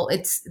people.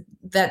 It's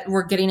that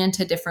we're getting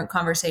into different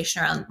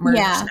conversation around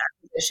mergers and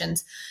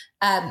acquisitions.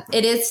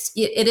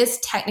 It is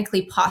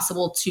technically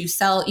possible to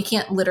sell. You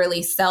can't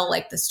literally sell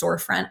like the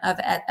storefront of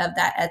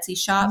that Etsy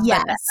shop,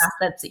 but the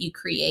assets that you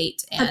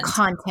create and the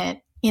content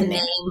in the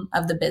there. Name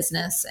of the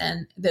business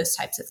and those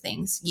types of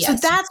things.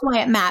 Yes. So that's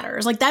why it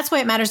matters. Like that's why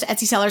it matters to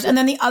Etsy sellers. And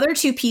then the other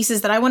two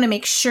pieces that I want to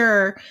make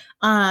sure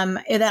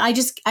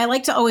I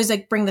like to always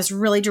like bring this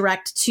really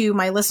direct to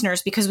my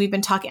listeners because we've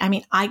been talking. I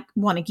mean, I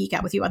want to geek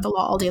out with you about the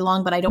law all day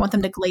long, but I don't want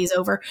them to glaze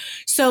over.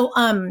 So,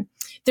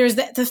 there's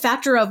the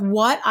factor of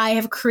what I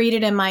have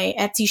created in my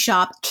Etsy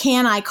shop.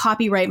 Can I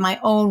copyright my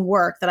own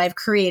work that I've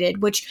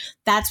created? Which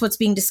that's what's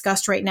being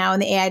discussed right now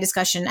in the AI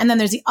discussion. And then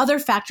there's the other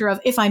factor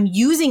of if I'm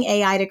using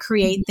AI to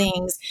create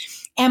things,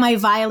 am I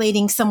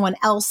violating someone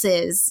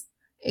else's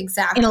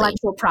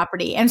intellectual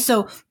property? And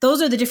so those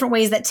are the different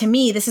ways that to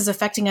me, this is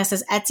affecting us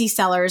as Etsy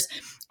sellers.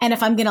 And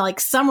if I'm going to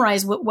like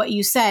summarize what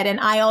you said, and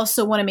I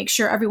also want to make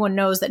sure everyone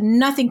knows that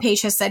nothing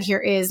Paige has said here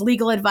is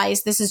legal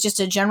advice. This is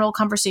just a general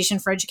conversation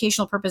for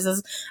educational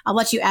purposes. I'll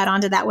let you add on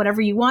to that, whatever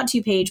you want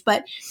to, Paige.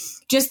 But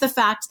just the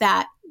fact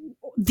that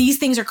these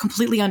things are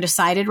completely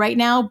undecided right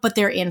now, but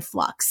they're in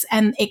flux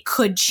and it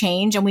could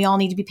change. And we all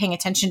need to be paying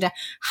attention to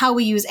how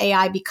we use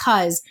AI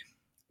because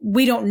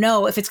we don't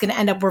know if it's going to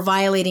end up we're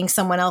violating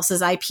someone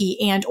else's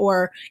IP and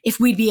or if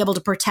we'd be able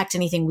to protect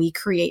anything we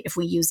create if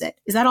we use it.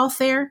 Is that all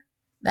fair?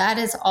 That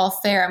is all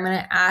fair. I'm going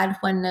to add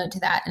one note to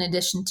that in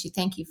addition to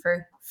thank you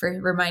for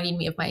reminding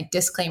me of my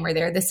disclaimer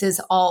there. This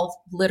is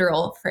all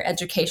literal for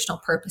educational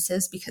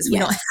purposes because we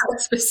don't have a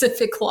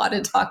specific law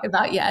to talk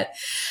about yet.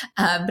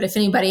 But if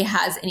anybody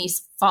has any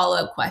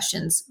follow-up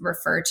questions,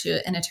 refer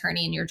to an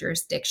attorney in your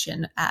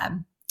jurisdiction.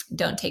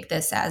 Don't take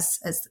this as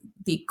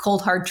the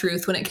cold hard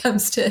truth when it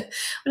comes to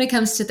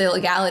the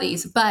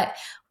legalities. But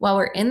while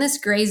we're in this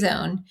gray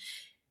zone,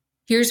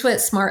 here's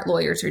what smart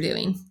lawyers are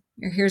doing.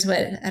 Or here's what,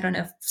 I don't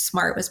know if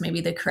smart was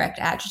maybe the correct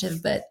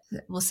adjective, but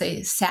we'll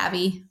say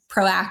savvy,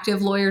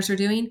 proactive lawyers are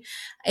doing.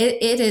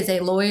 It is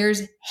a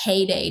lawyer's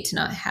heyday to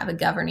not have a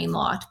governing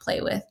law to play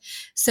with.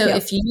 So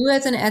if you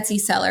as an Etsy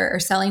seller are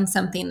selling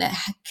something that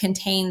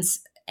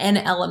contains an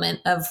element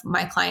of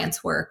my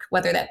client's work,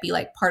 whether that be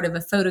like part of a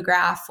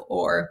photograph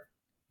or,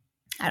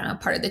 I don't know,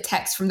 part of the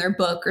text from their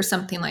book or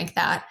something like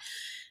that,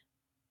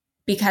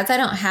 because I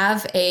don't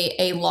have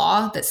a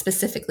law that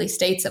specifically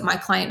states that my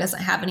client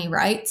doesn't have any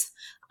rights,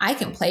 I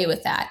can play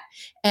with that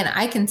and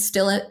I can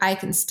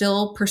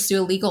still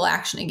pursue a legal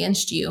action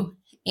against you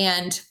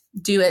and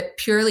do it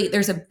purely.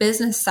 There's a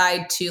business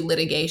side to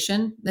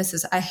litigation.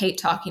 I hate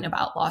talking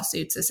about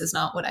lawsuits. This is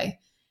not what I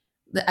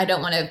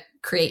don't want to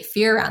create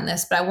fear around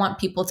this, but I want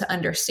people to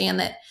understand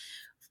that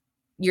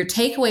your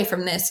takeaway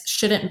from this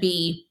shouldn't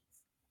be,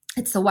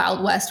 it's the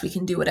Wild West. We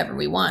can do whatever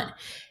we want.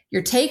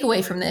 Your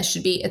takeaway from this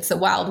should be, it's the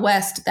Wild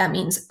West. That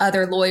means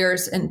other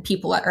lawyers and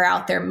people are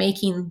out there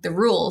making the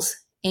rules,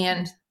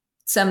 and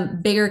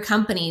some bigger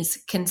companies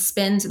can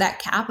spend that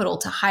capital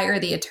to hire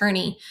the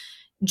attorney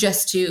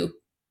just to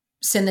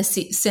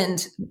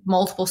send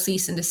multiple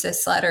cease and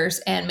desist letters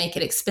and make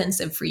it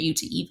expensive for you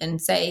to even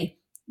say,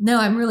 no,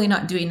 I'm really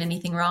not doing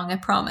anything wrong, I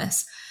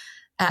promise.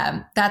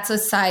 That's a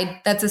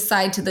side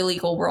to the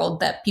legal world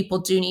that people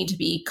do need to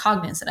be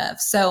cognizant of.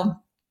 So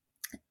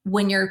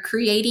when you're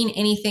creating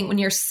anything, when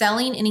you're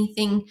selling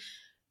anything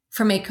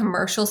from a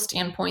commercial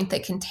standpoint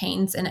that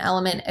contains an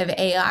element of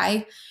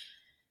AI,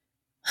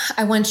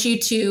 I want you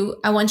to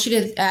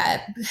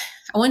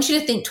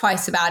think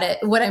twice about it.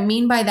 What I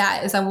mean by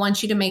that is I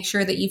want you to make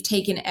sure that you've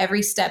taken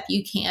every step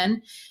you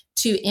can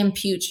to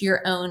impute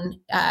your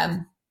own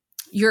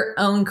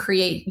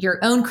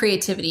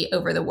creativity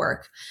over the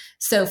work.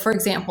 So for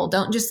example,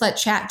 don't just let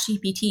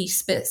ChatGPT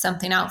spit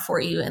something out for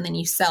you and then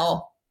you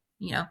sell,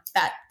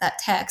 that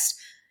text.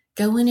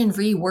 Go in and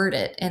reword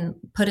it and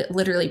put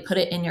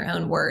it in your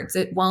own words.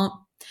 It won't,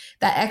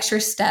 that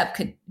extra step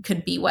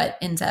could be what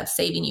ends up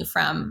saving you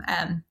from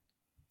a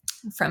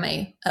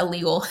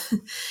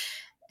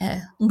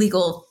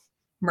legal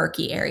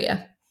murky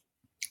area.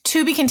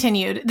 To be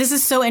continued. This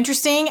is so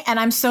interesting, and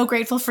I'm so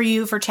grateful for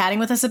you for chatting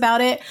with us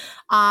about it.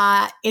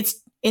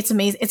 It's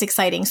amazing. It's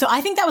exciting. So I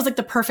think that was like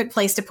the perfect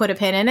place to put a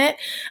pin in it.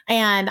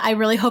 And I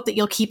really hope that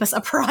you'll keep us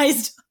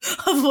apprised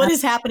of what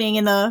is happening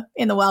in the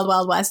wild,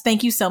 wild west.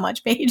 Thank you so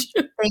much, Paige.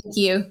 Thank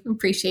you.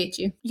 Appreciate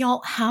you.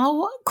 Y'all,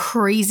 how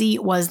crazy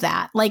was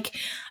that? Like,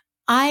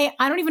 I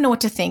don't even know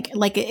what to think.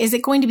 Like, is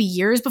it going to be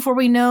years before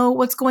we know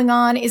what's going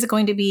on? Is it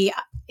going to be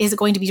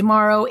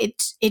tomorrow?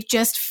 It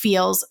just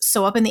feels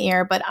so up in the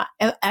air, but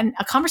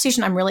a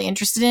conversation I'm really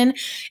interested in,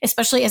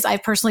 especially as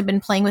I've personally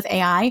been playing with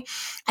AI.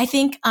 I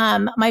think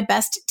my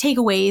best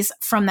takeaways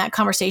from that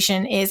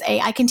conversation is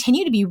I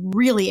continue to be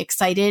really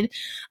excited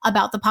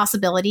about the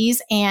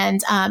possibilities.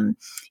 And,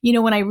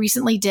 when I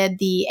recently did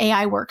the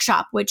AI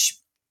workshop, which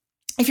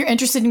if you're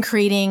interested in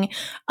creating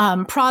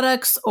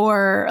products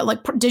or like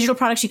digital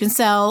products you can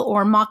sell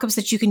or mock-ups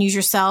that you can use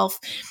yourself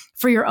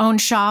for your own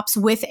shops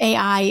with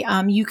AI,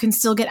 you can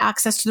still get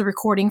access to the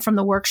recording from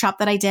the workshop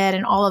that I did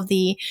and all of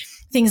the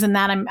things in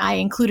that. I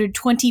included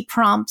 20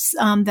 prompts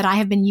that I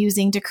have been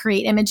using to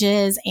create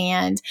images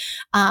and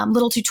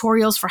little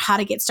tutorials for how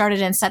to get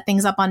started and set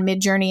things up on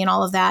Midjourney and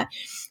all of that.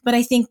 But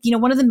I think,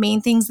 one of the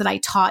main things that I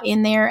taught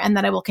in there and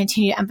that I will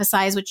continue to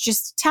emphasize, which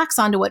just tacks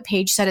on to what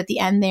Paige said at the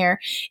end there,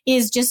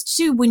 is just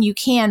to, when you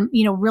can,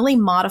 really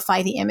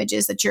modify the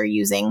images that you're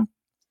using,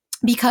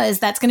 because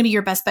that's going to be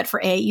your best bet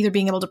for either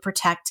being able to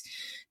protect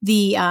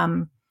the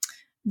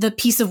the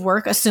piece of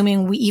work,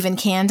 assuming we even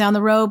can down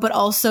the road, but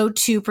also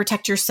to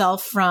protect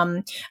yourself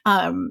from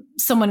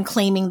someone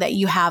claiming that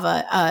you have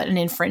an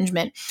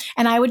infringement.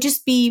 And I would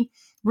just be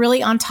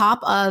really on top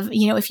of,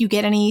 if you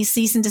get any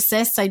cease and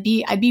desists, I'd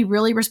be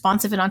really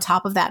responsive and on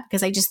top of that,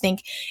 because I just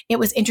think it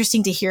was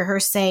interesting to hear her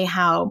say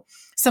how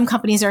some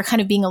companies are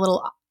kind of being a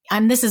little,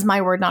 this is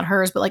my word, not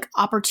hers, but like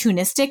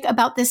opportunistic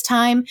about this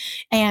time.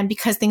 And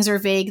because things are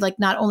vague, like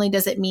not only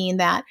does it mean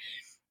that,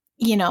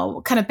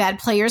 kind of bad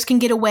players can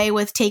get away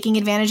with taking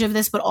advantage of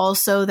this, but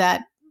also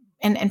that,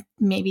 and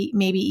maybe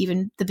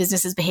even the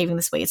business is behaving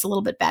this way. It's a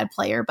little bit bad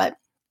player, but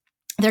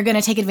they're going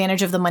to take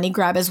advantage of the money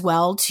grab as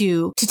well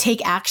to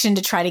take action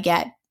to try to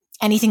get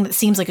anything that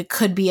seems like it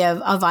could be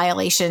a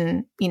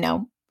violation,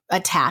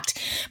 attacked.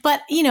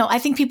 But, I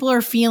think people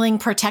are feeling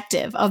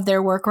protective of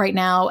their work right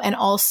now. And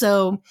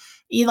also,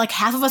 like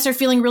half of us are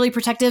feeling really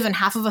protective and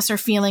half of us are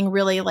feeling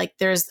really like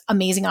there's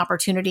amazing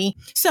opportunity.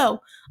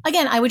 So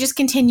again, I would just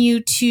continue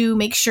to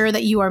make sure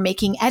that you are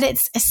making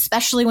edits,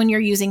 especially when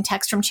you're using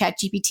text from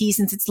ChatGPT,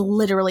 since it's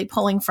literally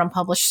pulling from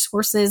published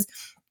sources.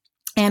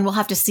 And we'll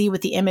have to see with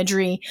the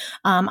imagery.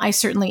 I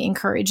certainly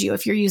encourage you,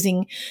 if you're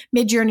using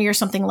Midjourney or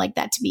something like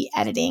that, to be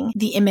editing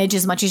the image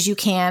as much as you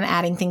can,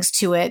 adding things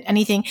to it,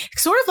 anything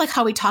sort of like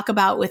how we talk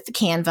about with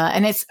Canva.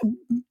 And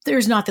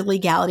there's not the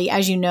legality,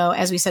 as you know,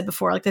 as we said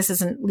before, like this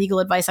isn't legal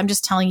advice. I'm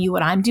just telling you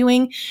what I'm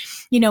doing.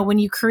 When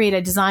you create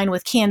a design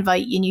with Canva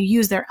and you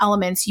use their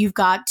elements, you've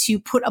got to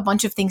put a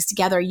bunch of things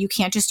together. You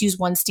can't just use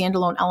one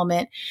standalone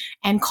element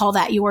and call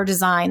that your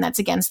design. That's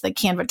against the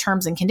Canva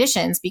terms and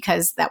conditions,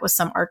 because that was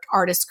some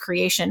artist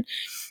creation.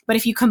 But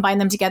if you combine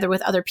them together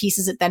with other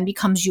pieces, it then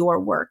becomes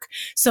your work.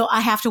 So I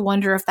have to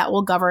wonder if that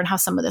will govern how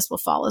some of this will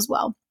fall as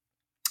well.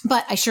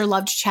 But I sure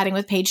loved chatting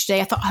with Paige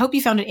today. I hope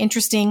you found it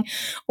interesting,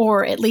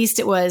 or at least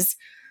it was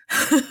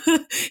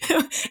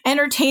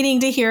entertaining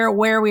to hear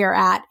where we are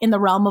at in the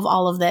realm of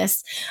all of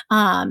this.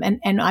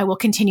 And I will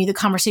continue the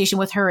conversation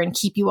with her and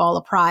keep you all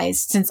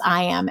apprised, since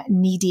I am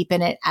knee deep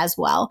in it as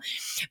well.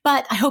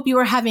 But I hope you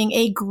are having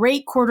a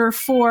great quarter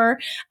 4.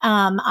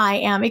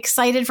 I am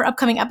excited for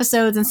upcoming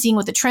episodes and seeing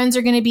what the trends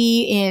are going to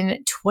be in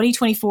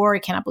 2024. I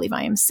cannot believe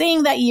I am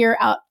saying that year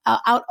out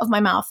of my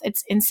mouth.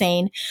 It's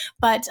insane.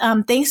 But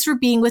thanks for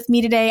being with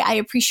me today. I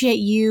appreciate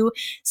you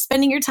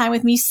spending your time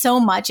with me so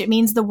much. It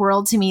means the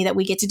world to me that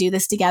we get to do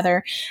this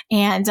together,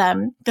 and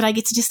that I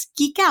get to just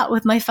geek out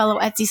with my fellow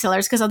Etsy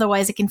sellers, because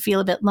otherwise it can feel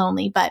a bit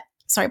lonely. But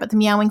sorry about the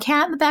meowing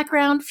cat in the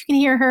background. If you can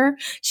hear her,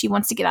 she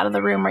wants to get out of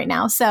the room right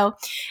now. So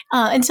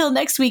until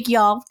next week,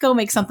 y'all, go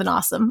make something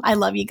awesome. I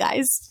love you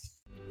guys.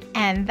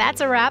 And that's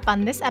a wrap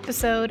on this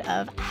episode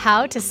of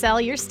How to Sell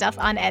Your Stuff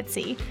on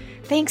Etsy.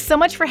 Thanks so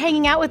much for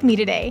hanging out with me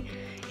today.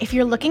 If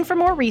you're looking for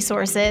more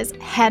resources,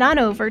 head on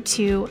over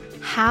to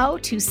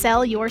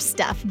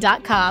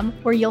howtosellyourstuff.com,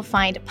 where you'll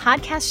find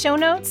podcast show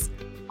notes,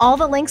 all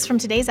the links from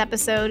today's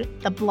episode,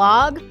 the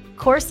blog,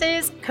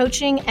 courses,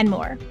 coaching, and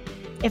more.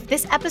 If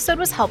this episode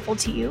was helpful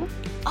to you,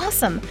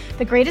 awesome.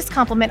 The greatest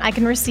compliment I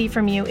can receive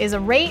from you is a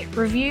rate,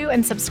 review,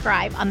 and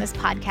subscribe on this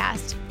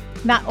podcast.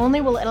 Not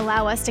only will it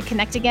allow us to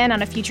connect again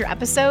on a future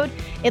episode,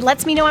 it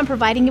lets me know I'm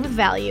providing you with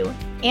value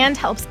and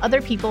helps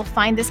other people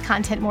find this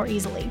content more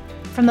easily.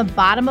 From the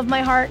bottom of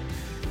my heart,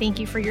 thank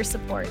you for your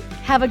support.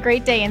 Have a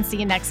great day and see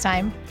you next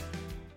time.